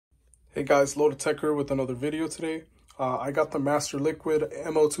Hey guys, Loaded Tech here with another video today. I got the MasterLiquid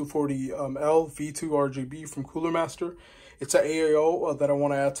ML240L V2 RGB from Cooler Master. It's an AIO that I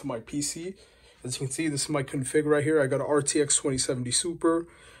want to add to my PC. As you can see, this is my config right here. I got an RTX 2070 Super,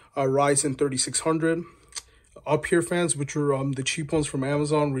 a RYZEN 3600, upHere fans, which are the cheap ones from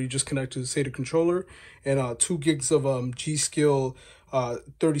Amazon where you just connect to the SATA controller, and 2 gigs of G.Skill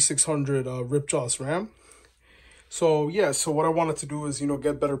 3600 RIPJAWS RAM. So yeah, so what I wanted to do is,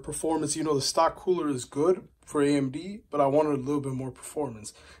 get better performance. The stock cooler is good for AMD, but I wanted a little bit more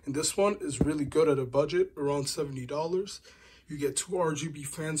performance. And this one is really good at a budget, around $70. You get 2 RGB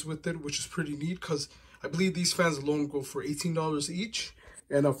fans with it, which is pretty neat because I believe these fans alone go for $18 each,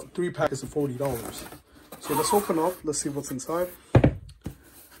 and a 3-pack is $40. So let's open up, let's see what's inside.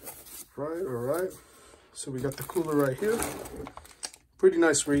 All right. So we got the cooler right here. Pretty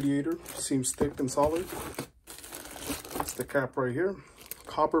nice radiator, seems thick and solid. That's the cap right here.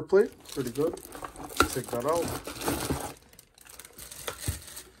 Copper plate, pretty good. Take that out.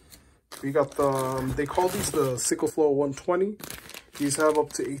 We got the, they call these the SickleFlow 120. These have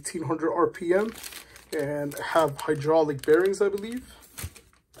up to 1800 RPM and have hydraulic bearings, I believe.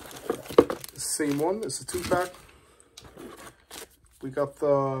 The same one, it's a 2-pack. We got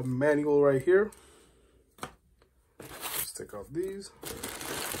the manual right here. Let's take out these.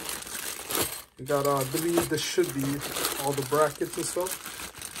 We got, I believe this should be all the brackets and stuff.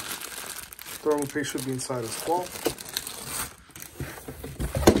 Thermal paste should be inside as well.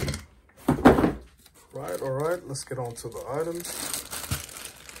 Alright, let's get on to the items.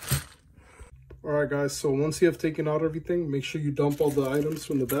 Alright guys, so once you have taken out everything, make sure you dump all the items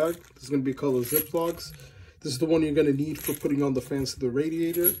from the bag. This is going to be called Ziplocs. This is the one you're going to need for putting on the fans to the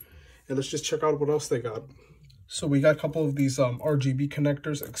radiator. And let's just check out what else they got. So we got a couple of these RGB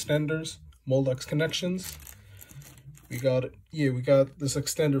connectors, extenders, Molex connections. We got this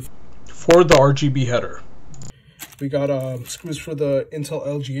extender for the RGB header. We got screws for the Intel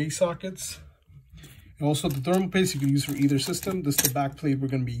LGA sockets. And also the thermal paste you can use for either system. This is the back plate we're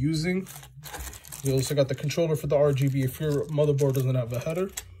going to be using. We also got the controller for the RGB if your motherboard doesn't have a header.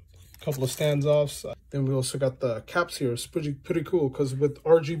 A couple of standoffs. Then we also got the caps here. It's pretty cool because with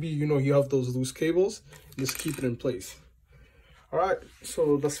RGB, you have those loose cables. And just keep it in place. All right,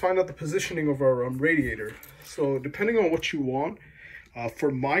 so let's find out the positioning of our radiator. So depending on what you want, for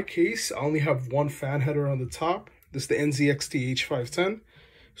my case, I only have one fan header on the top. This is the NZXT H510.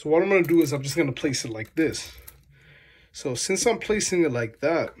 So what I'm going to do is I'm just going to place it like this. So since I'm placing it like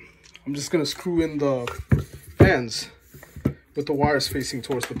that, I'm just going to screw in the fans with the wires facing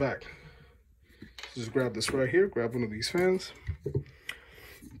towards the back. Just grab this right here, grab one of these fans.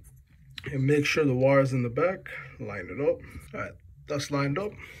 And make sure the wire's in the back, line it up. All right, that's lined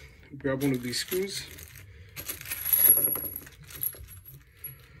up. Grab one of these screws.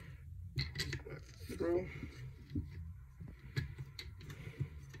 Through.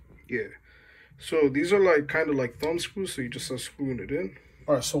 Yeah, so these are kind of like thumb screws, so you just start screwing it in.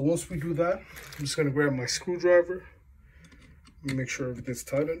 All right, so once we do that, I'm just gonna grab my screwdriver. Make sure everything's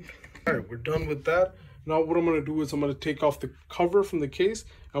tightened. All right, we're done with that. Now what I'm going to do is I'm going to take off the cover from the case.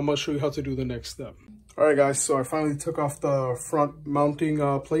 I'm going to show you how to do the next step. All right, guys, so I finally took off the front mounting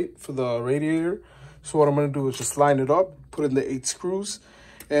plate for the radiator. So what I'm going to do is just line it up, put in the 8 screws.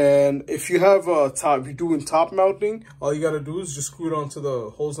 And if you have if you're doing top mounting, all you got to do is just screw it onto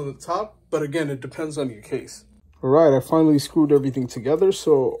the holes on the top. But again, it depends on your case. All right, I finally screwed everything together.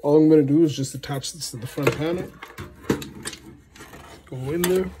 So all I'm going to do is just attach this to the front panel. Go in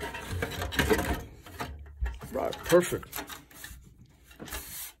there. Right, perfect.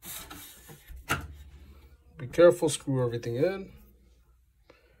 Be careful, screw everything in.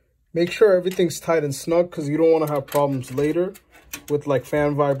 Make sure everything's tight and snug because you don't want to have problems later with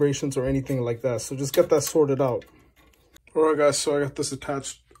fan vibrations or anything like that. So just get that sorted out. All right, guys, so I got this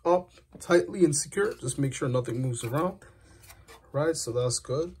attached up tightly and secure. Just make sure nothing moves around. Right, so that's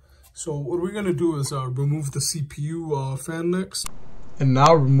good. So what we're going to do is remove the CPU fan next. And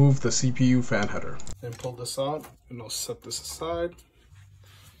now remove the CPU fan header. Then pull this out and I'll set this aside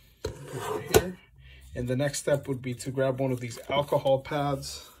over here. And the next step would be to grab one of these alcohol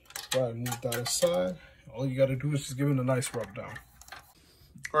pads. Right, move that aside. All you gotta do is just give it a nice rub down.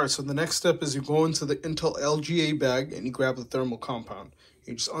 All right, so the next step is you go into the Intel LGA bag and you grab the thermal compound.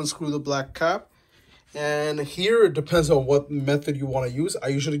 You just unscrew the black cap. And here it depends on what method you want to use. I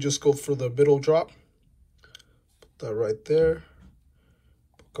usually just go for the middle drop. Put that right there.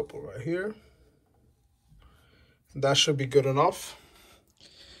 Couple right here. That should be good enough.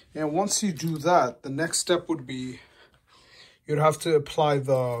 And once you do that, the next step would be you'd have to apply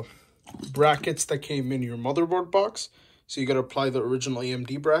the brackets that came in your motherboard box. So you got to apply the original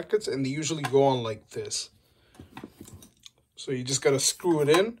AMD brackets, and they usually go on like this. So you just got to screw it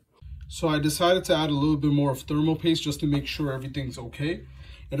in. So I decided to add a little bit more of thermal paste just to make sure everything's okay.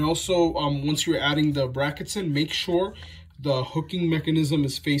 And also, once you're adding the brackets in, make sure the hooking mechanism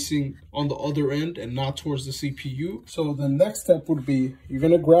is facing on the other end and not towards the CPU. So the next step would be, you're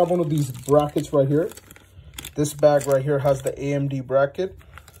going to grab one of these brackets right here. This bag right here has the AMD bracket.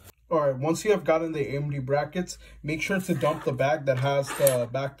 All right, once you have gotten the AMD brackets, make sure to dump the bag that has the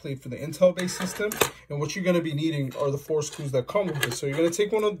backplate for the Intel-based system. And what you're going to be needing are the 4 screws that come with it. So you're going to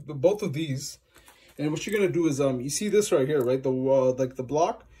take both of these, and what you're going to do is, you see this right here, right? Like the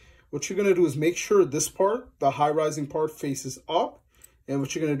block. What you're going to do is make sure this part, the high rising part, faces up. And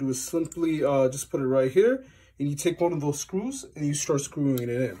what you're going to do is simply just put it right here, and you take one of those screws and you start screwing it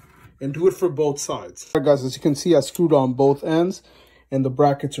in. And do it for both sides. All right, guys, as you can see, I screwed on both ends, and the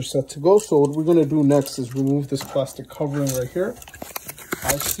brackets are set to go. So what we're going to do next is remove this plastic covering right here.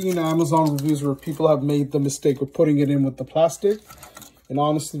 I've seen Amazon reviews where people have made the mistake of putting it in with the plastic, and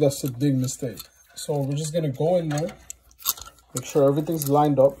honestly, that's a big mistake. So we're just going to go in there, make sure everything's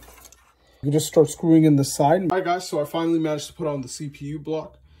lined up. You just start screwing in the side. All right, guys, so I finally managed to put on the CPU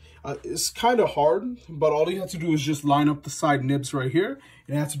block. It's kind of hard, but all you have to do is just line up the side nibs right here,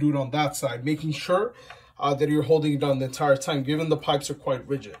 and you have to do it on that side, making sure that you're holding it down the entire time, given the pipes are quite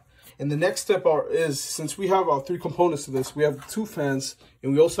rigid. And the next step is, since we have 3 components to this, we have 2 fans,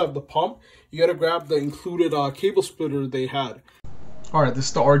 and we also have the pump. You got to grab the included cable splitter they had. All right, this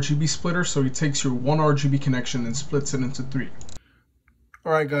is the RGB splitter, so it takes your 1 RGB connection and splits it into 3.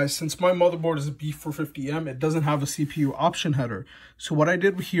 All right, guys, since my motherboard is a B450M, it doesn't have a CPU option header. So what I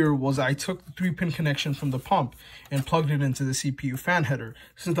did here was I took the 3-pin connection from the pump and plugged it into the CPU fan header.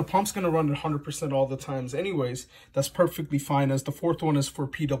 Since the pump's going to run at 100% all the times anyways, that's perfectly fine, as the 4th one is for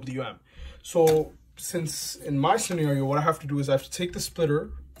PWM. So since in my scenario, what I have to do is I have to take the splitter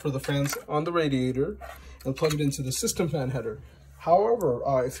for the fans on the radiator and plug it into the system fan header. However,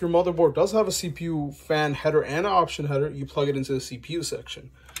 if your motherboard does have a CPU fan header and an option header, you plug it into the CPU section.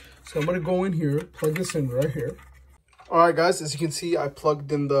 So I'm going to go in here, plug this in right here. All right, guys, as you can see, I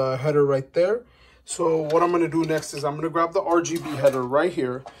plugged in the header right there. So what I'm going to do next is I'm going to grab the RGB header right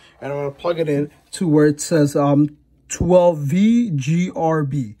here, and I'm going to plug it in to where it says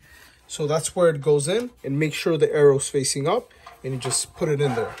 12VGRB. So that's where it goes in, and make sure the arrow's facing up, and you just put it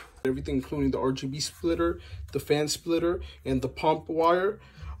in there. Everything including the RGB splitter, the fan splitter, and the pump wire.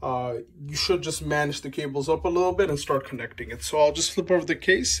 You should just manage the cables up a little bit and start connecting it. So I'll just flip over the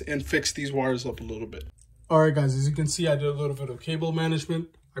case and fix these wires up a little bit. All right, guys, as you can see, I did a little bit of cable management.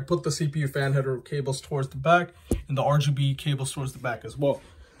 I put the CPU fan header cables towards the back and the RGB cables towards the back as well.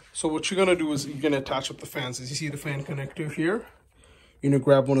 So what you're gonna do is you're gonna attach up the fans. As you see the fan connector here, you're gonna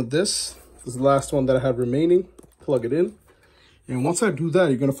grab one of this. This is the last one that I have remaining. Plug it in. And once I do that,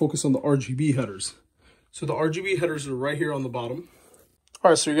 you're going to focus on the RGB headers. So the RGB headers are right here on the bottom.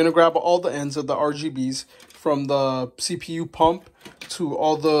 All right, so you're going to grab all the ends of the RGBs from the CPU pump to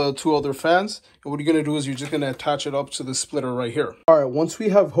all the 2 other fans. And what you're going to do is you're just going to attach it up to the splitter right here. All right, once we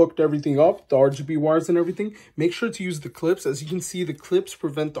have hooked everything up, the RGB wires and everything, make sure to use the clips. As you can see, the clips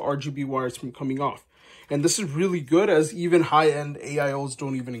prevent the RGB wires from coming off. And this is really good, as even high-end AIOs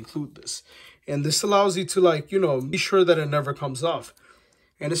don't even include this. And this allows you to, like, you know, be sure that it never comes off.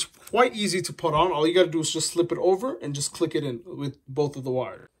 And it's quite easy to put on. All you got to do is just slip it over and just click it in with both of the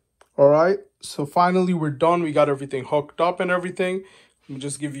wires. All right, so finally we're done. We got everything hooked up and everything. Let me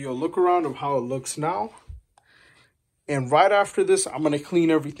just give you a look around of how it looks now. And right after this, I'm going to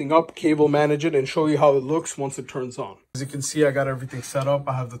clean everything up, cable manage it, and show you how it looks once it turns on. As you can see, I got everything set up.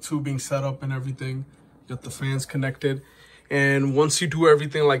 I have the tubing set up and everything. Got the fans connected. And once you do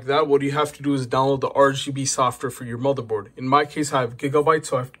everything like that, what you have to do is download the RGB software for your motherboard. In my case, I have Gigabyte,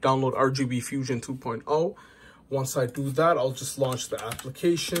 so I have to download RGB Fusion 2.0. Once I do that, I'll just launch the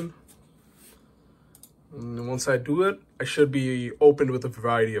application. And once I do it, I should be opened with a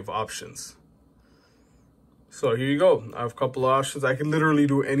variety of options. So here you go. I have a couple of options. I can literally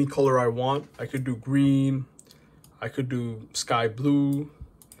do any color I want. I could do green. I could do sky blue.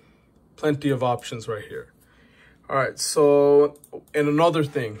 Plenty of options right here. All right, so, and another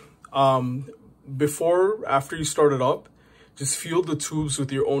thing, after you start it up, just feel the tubes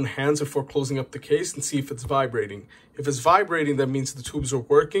with your own hands before closing up the case and see if it's vibrating. If it's vibrating, that means the tubes are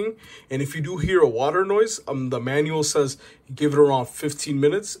working. And if you do hear a water noise, the manual says give it around 15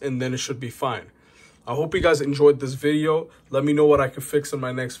 minutes and then it should be fine. I hope you guys enjoyed this video. Let me know what I can fix in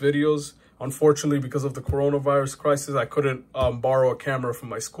my next videos. Unfortunately, because of the coronavirus crisis, I couldn't borrow a camera from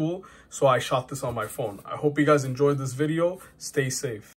my school, so I shot this on my phone. I hope you guys enjoyed this video. Stay safe.